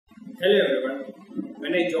Hello everyone.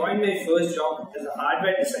 When I joined my first job as a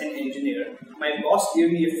hardware design engineer, my boss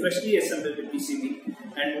gave me a freshly assembled PCB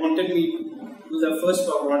and wanted me to do the first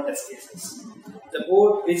power on test cases. The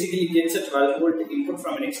board basically gets a 12-volt input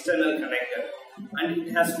from an external connector, and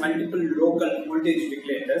it has multiple local voltage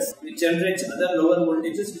regulators which generates other lower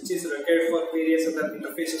voltages which is required for various other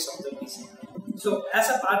interfaces of the PC. So as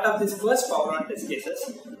a part of this first power on test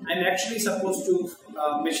cases, I'm actually supposed to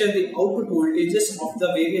measure the output voltages of the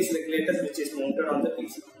various regulators which is mounted on the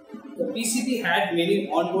PCB. The PCB had many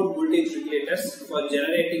onboard voltage regulators for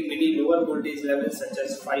generating many lower voltage levels such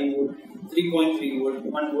as 5 volt, 3.3 volt,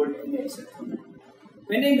 1 volt, and etc.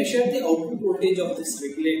 When I measured the output voltage of these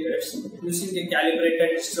regulators using a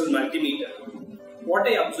calibrated digital multimeter, what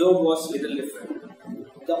I observed was little different.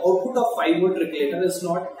 The output of 5 volt regulator is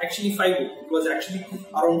not actually 5 volt, it was actually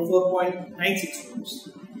around 4.96 volts.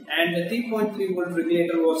 And the 3.3 volt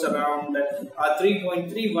regulator was around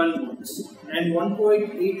 3.31 volts, and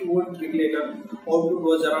 1.8 volt regulator output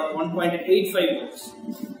was around 1.85 volts.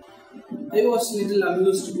 I was little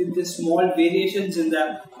amused with the small variations in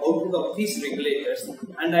the output of these regulators,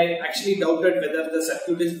 and I actually doubted whether the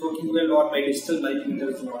circuit is working well or my digital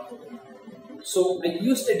multimeter is not working. So I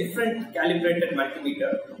used a different calibrated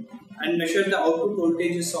multimeter and measured the output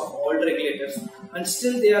voltages of all regulators, and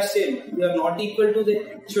still they are same. They are not equal to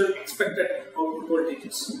the actual expected output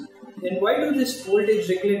voltages. Then why do this voltage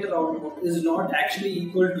regulator output is not actually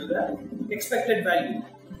equal to the expected value?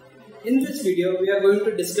 In this video, we are going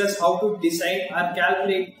to discuss how to design or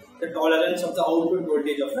calculate the tolerance of the output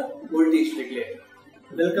voltage of the voltage regulator.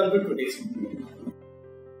 Welcome to today's video.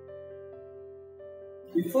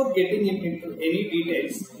 Before getting into any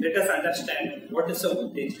details, let us understand what is a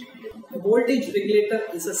voltage regulator. A voltage regulator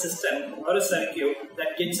is a system or a circuit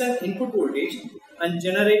that gets an input voltage and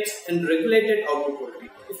generates a regulated output voltage.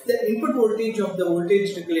 If the input voltage of the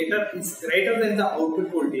voltage regulator is greater than the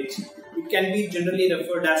output voltage, it can be generally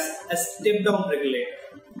referred as a step-down regulator.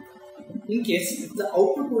 In case if the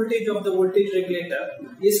output voltage of the voltage regulator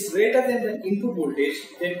is greater than the input voltage,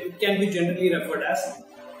 then it can be generally referred as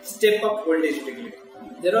step-up voltage regulator.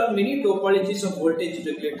 There are many topologies of voltage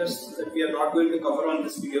regulators that we are not going to cover on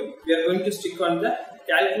this video. We are going to stick on the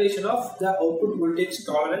calculation of the output voltage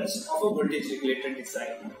tolerance of a voltage regulator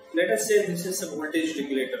design. Let us say this is a voltage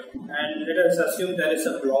regulator, and let us assume there is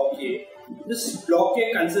a block A. This block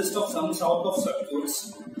A consists of some sort of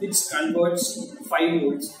circuits which converts 5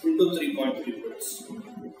 volts into 3.3 volts.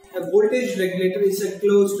 A voltage regulator is a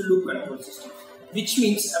closed loop control system, which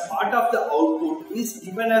means a part of the output is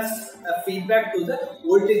given as a feedback to the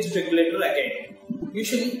voltage regulator again.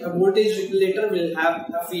 Usually a voltage regulator will have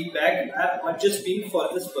a feedback or adjust beam for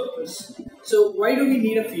this purpose. So why do we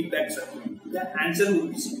need a feedback circuit? The answer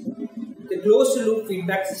would be simple. The closed loop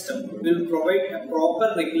feedback system will provide a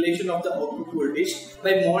proper regulation of the output voltage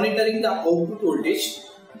by monitoring the output voltage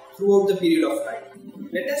throughout the period of time.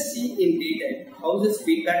 Let us see in detail how this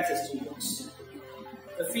feedback system works.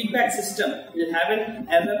 The feedback system will have an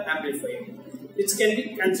error amplifier, which can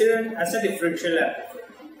be considered as a differential amplifier.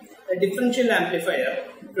 A differential amplifier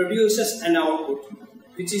produces an output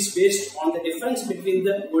which is based on the difference between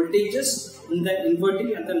the voltages in the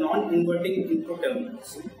inverting and the non-inverting input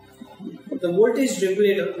terminals. The voltage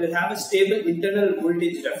regulator will have a stable internal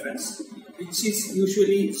voltage reference, which is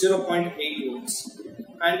usually 0.8 volts,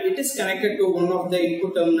 and it is connected to one of the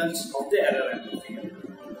input terminals of the error amplifier.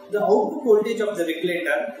 The output voltage of the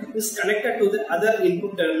regulator is connected to the other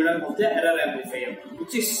input terminal of the error amplifier,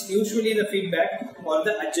 which is usually the feedback or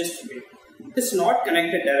the adjust wave. It is not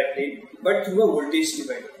connected directly but through a voltage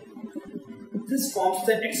divider. This forms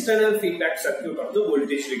the external feedback circuit of the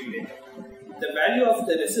voltage regulator. The value of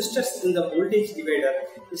the resistors in the voltage divider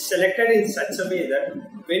is selected in such a way that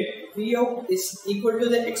when Vout is equal to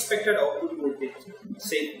the expected output voltage,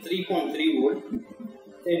 say 3.3 volt,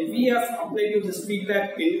 then Vf applied to this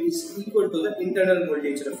feedback pin is equal to the internal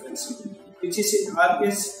voltage reference, which is in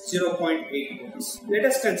RPS 0.8 volts. Let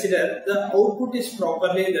us consider the output is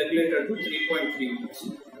properly regulated to 3.3 volts.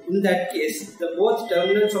 In that case, the both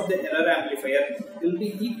terminals of the error amplifier will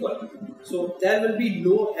be equal, so there will be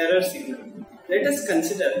no error signal. Let us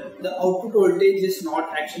consider the output voltage is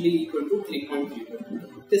not actually equal to 3.3 volts.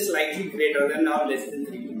 It is slightly greater than or less than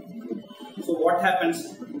 3. So what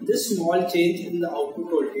happens? This small change in the output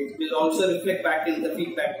voltage will also reflect back in the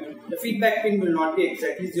feedback pin. The feedback pin will not be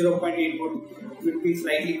exactly 0.8 volt. It will be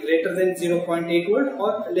slightly greater than 0.8 volt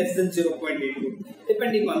or less than 0.8 volt,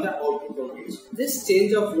 depending on the output voltage. This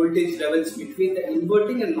change of voltage levels between the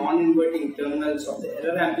inverting and non-inverting terminals of the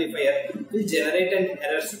error amplifier will generate an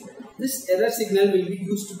error signal. This error signal will be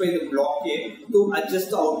used by the block A to adjust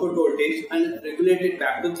the output voltage and regulate it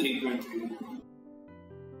back to 3.3.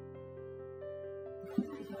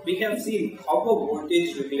 We have seen how a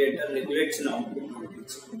voltage regulator regulates an output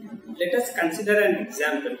voltage. Let us consider an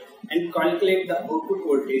example and calculate the output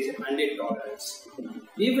voltage and a tolerance.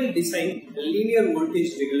 We will design a linear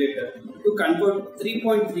voltage regulator to convert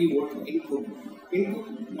 3.3 volt input into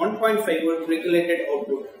 1.5 volt regulated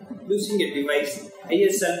output using a device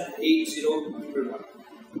ISL 8011.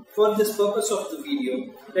 For this purpose of the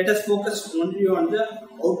video, let us focus only on the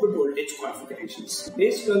output voltage configurations.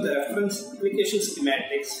 Based on the reference application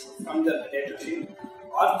schematics from the datasheet,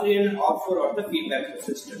 R3 and R4 are the feedback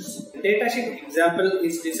resistors. The datasheet example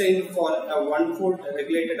is designed for a 1 volt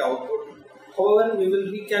regulated output. However, we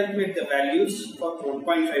will recalculate the values for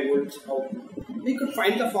 1.5 volts output. We could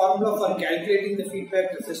find the formula for calculating the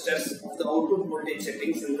feedback resistors of the output voltage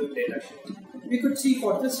settings in the datasheet. We could see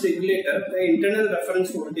for this regulator, the internal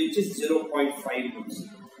reference voltage is 0.5 volts.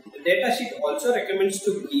 The datasheet also recommends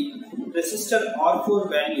to keep resistor R4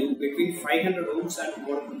 value between 500 ohms and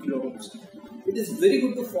 1 kilo ohms. It is very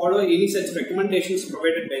good to follow any such recommendations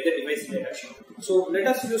provided by the device datasheet. So let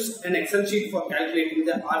us use an Excel sheet for calculating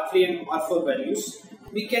the R3 and R4 values.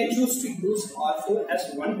 We can choose to use R4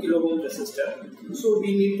 as 1 kilo ohm resistor. So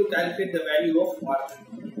we need to calculate the value of R3.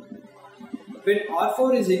 When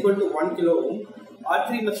R4 is equal to 1 kilo ohm,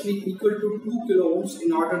 R3 must be equal to 2 kilo ohms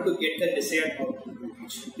in order to get the desired output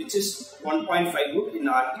voltage, which is 1.5 volt in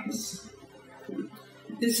our case.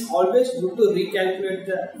 It is always good to recalculate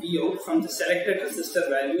the Vout from the selected resistor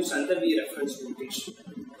values and the V reference voltage.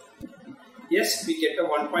 Yes, we get a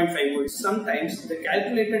 1.5 volts. Sometimes the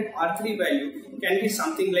calculated R3 value can be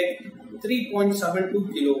something like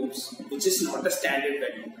 3.72 kilo ohms, which is not a standard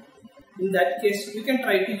value. In that case, we can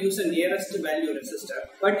try to use a nearest value resistor,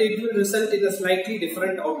 but it will result in a slightly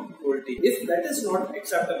different output voltage. If that is not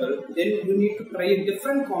acceptable, then you need to try a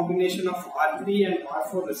different combination of R3 and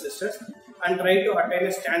R4 resistors and try to attain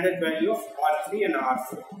a standard value of R3 and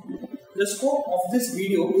R4. The scope of this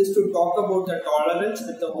video is to talk about the tolerance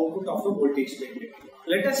at the output of a voltage regulator.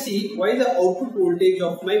 Let us see why the output voltage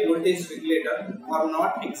of my voltage regulator are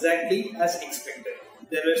not exactly as expected.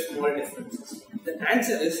 There are small differences. The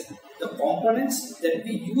answer is the components that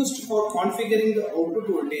we used for configuring the output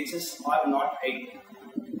voltages are not ideal.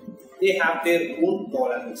 They have their own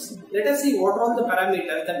tolerance. Let us see what are the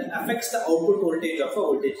parameters that affects the output voltage of a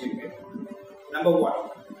voltage regulator. Number 1,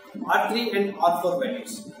 R3 and R4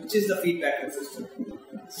 values, which is the feedback resistor.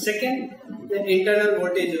 Second, the internal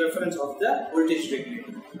voltage reference of the voltage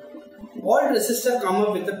regulator. All resistors come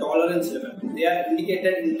up with a tolerance level. They are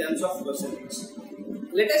indicated in terms of percentage.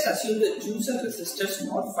 Let us assume the chosen resistors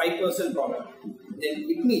are 5% tolerant. Then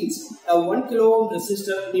it means a 1 kilo ohm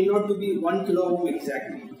resistor need not to be 1 kilo ohm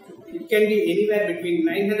exactly. It can be anywhere between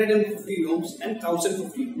 950 ohms and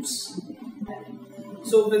 1050 ohms.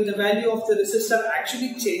 So when the value of the resistor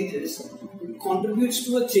actually changes, it contributes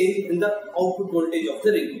to a change in the output voltage of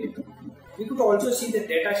the regulator. We could also see the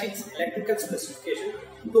datasheet's electrical specification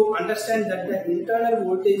to understand that the internal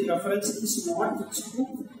voltage reference is not fixed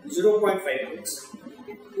to 0.5 volts.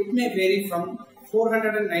 It may vary from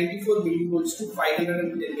 494 millivolts to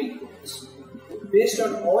 510 millivolts. Based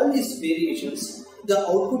on all these variations, the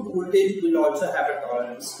output voltage will also have a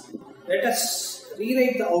tolerance. Let us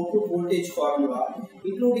rewrite the output voltage formula,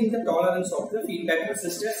 including the tolerance of the feedback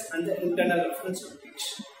resistors and the internal reference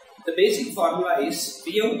voltage. The basic formula is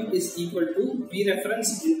Vout is equal to V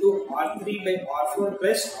reference into R3 by R4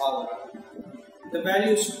 plus R1. The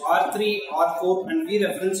values R3, R4 and V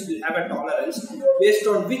reference will have a tolerance based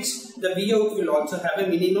on which the Vout will also have a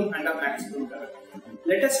minimum and a maximum level.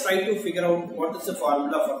 Let us try to figure out what is the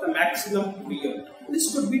formula for the maximum Vout.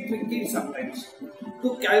 This could be tricky sometimes.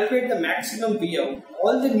 To calculate the maximum Vout,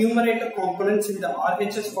 all the numerator components in the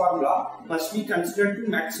RHS formula must be considered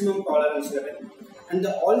to maximum tolerance level, and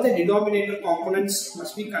all the denominator components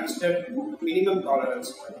must be considered to minimum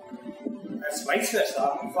tolerance level. As vice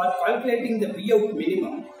versa, for calculating the Vout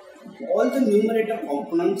minimum, all the numerator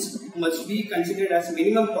components must be considered as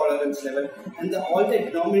minimum tolerance level, and all the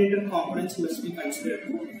denominator components must be considered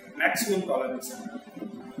to maximum tolerance level.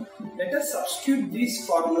 Let us substitute this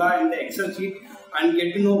formula in the Excel sheet and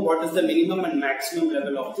get to know what is the minimum and maximum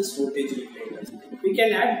level of this voltage regulator. We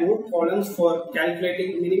can add both columns for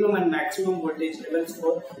calculating minimum and maximum voltage levels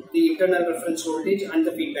for the internal reference voltage and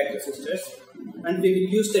the feedback resistors, and we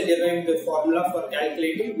will use the derived formula for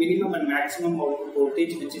calculating minimum and maximum output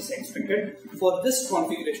voltage which is expected for this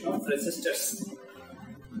configuration of resistors.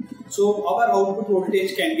 So our output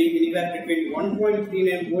voltage can be anywhere between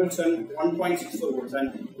 1.39 volts and 1.64 volts.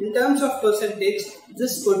 And in terms of percentage,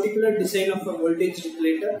 this particular design of a voltage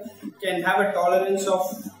regulator can have a tolerance of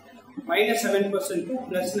 -7% to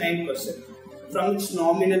 +9% from its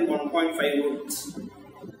nominal 1.5 volts.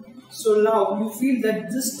 So now you feel that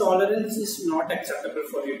this tolerance is not acceptable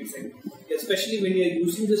for your design, especially when you are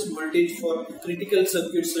using this voltage for critical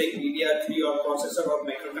circuits like DDR3 or processor or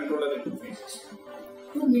microcontroller interfaces.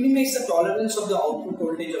 To minimize the tolerance of the output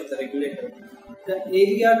voltage of the regulator, the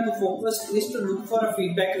area to focus is to look for a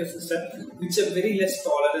feedback resistor which has very less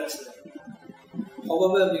tolerance level.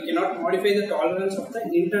 However, we cannot modify the tolerance of the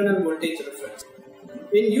internal voltage reference.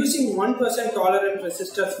 When using 1% tolerant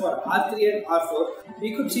resistors for R3 and R4,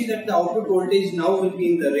 we could see that the output voltage now will be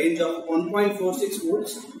in the range of 1.46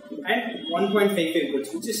 volts and 1.55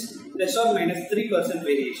 volts, which is plus or minus 3%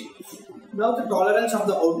 variation. Now the tolerance of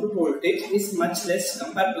the output voltage is much less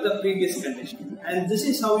compared to the previous condition. And this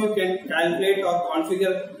is how you can calculate or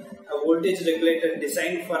configure a voltage regulator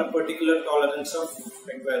designed for a particular tolerance of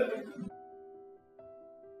requirement.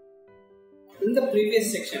 In the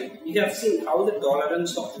previous section, we have seen how the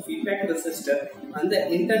tolerance of the feedback resistor and the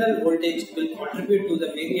internal voltage will contribute to the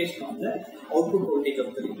variation of the output voltage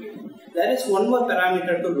of the regulator. There is one more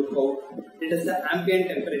parameter to look out. It is the ambient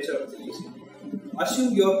temperature of the AC.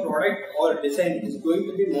 Assume your product or design is going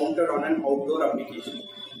to be mounted on an outdoor application.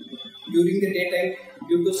 During the daytime,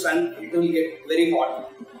 due to sun, it will get very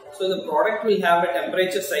hot. So the product will have a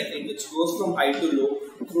temperature cycle which goes from high to low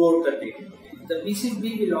throughout the day. The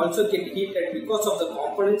PCB will also get heated because of the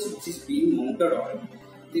components which is being mounted on.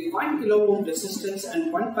 The 1 kilo ohm resistance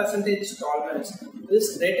and 1% tolerance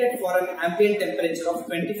is rated for an ambient temperature of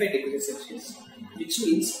 25 degrees Celsius, which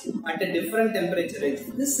means at a different temperature range,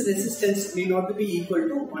 this resistance may not be equal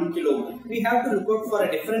to 1 kilo ohm. We have to look out for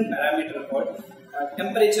a different parameter called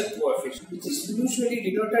temperature coefficient, which is usually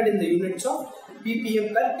denoted in the units of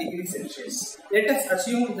ppm per degree Celsius. Let us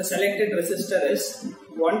assume the selected resistor is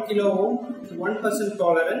 1 kilo ohm, 1%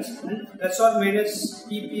 tolerance and plus or minus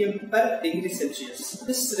ppm per degree Celsius.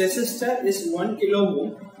 This resistor is 1 kilo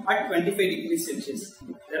ohm at 25 degrees Celsius.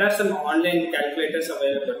 There are some online calculators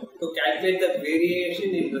available to calculate the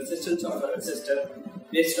variation in resistance of a resistor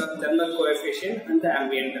based on thermal coefficient and the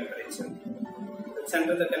ambient temperature. Let's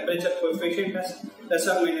enter the temperature coefficient as plus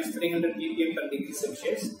or minus 300 ppm per degree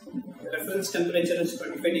Celsius. The reference temperature is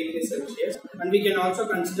 25 degrees Celsius, and we can also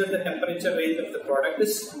consider the temperature range of the product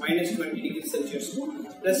is minus 20 degrees Celsius to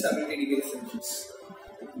plus 70 degrees Celsius.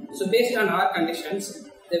 So based on our conditions,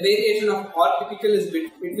 the variation of R typical is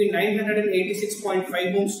between 986.5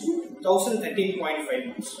 ohms to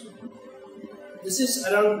 1013.5 ohms. This is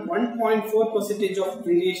around 1.4% of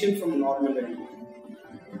variation from normal value.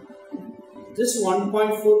 This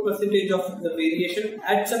 1.4% of the variation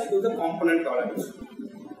adds up to the component tolerance.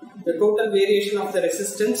 The total variation of the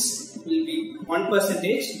resistance will be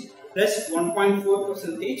 1% plus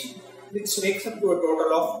 1.4%, which makes up to a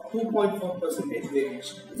total of 2.4%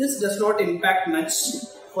 variation. This does not impact much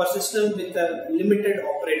for systems with a limited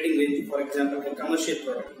operating range, for example, a commercial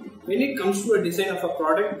product. When it comes to a design of a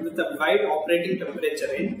product with a wide operating temperature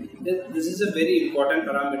range, this is a very important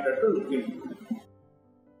parameter to look into.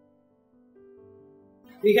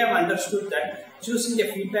 We have understood that choosing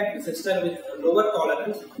a feedback resistor with a lower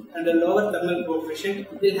tolerance and a lower thermal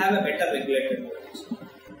coefficient will have a better regulated voltage.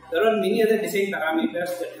 There are many other design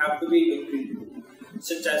parameters that have to be looked into,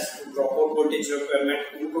 such as dropout voltage requirement,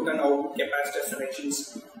 input and output capacitor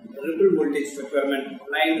selections, ripple voltage requirement,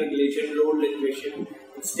 line regulation, load regulation,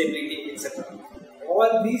 stability, etc.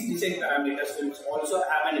 All these design parameters will also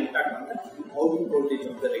have an impact on the output voltage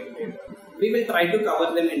of the regulator. We will try to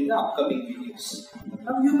cover them in the upcoming videos.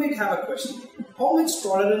 Now you might have a question. How much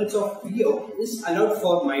tolerance of Vout is allowed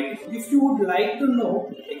for my design? If you would like to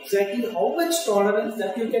know exactly how much tolerance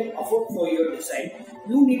that you can afford for your design,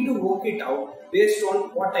 you need to work it out based on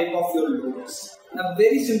what type of your load is. A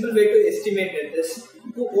very simple way to estimate it is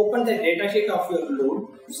to open the datasheet of your load,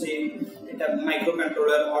 say a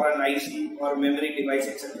microcontroller or an IC or memory device,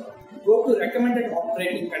 etc. Go to recommended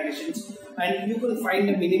operating conditions and you will find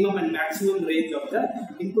the minimum and maximum range of the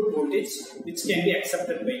input voltage which can be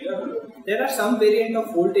accepted by your load. There are some variant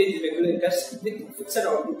of voltage regulators with fixed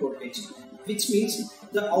output voltage, which means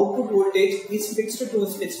the output voltage is fixed to a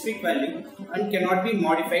specific value and cannot be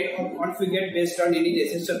modified or configured based on any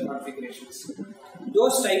resistor configurations.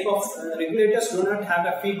 Those type of regulators do not have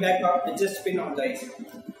a feedback or adjust pin on the IC.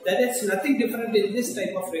 There is nothing different in this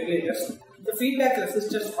type of regulators. The feedback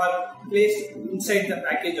resistors are placed inside the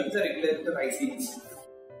package of the regulator ICs.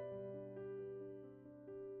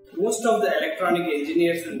 Most of the electronic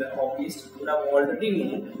engineers and the hobbyists would have already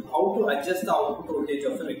known how to adjust the output voltage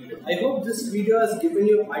of a regulator. I hope this video has given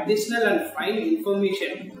you additional and fine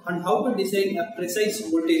information on how to design a precise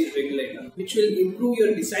voltage regulator, which will improve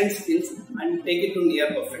your design skills and take it to near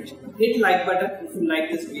perfection. Hit like button if you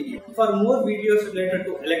like this video. For more videos related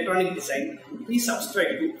to electronic design, please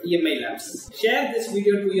subscribe to EMI Labs. Share this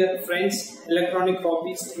video to your friends, electronic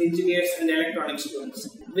hobbyists, engineers and electronic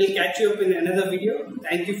students. We'll catch you up in another video.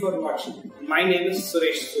 Thank you for watching. My name is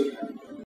Suresh Surya.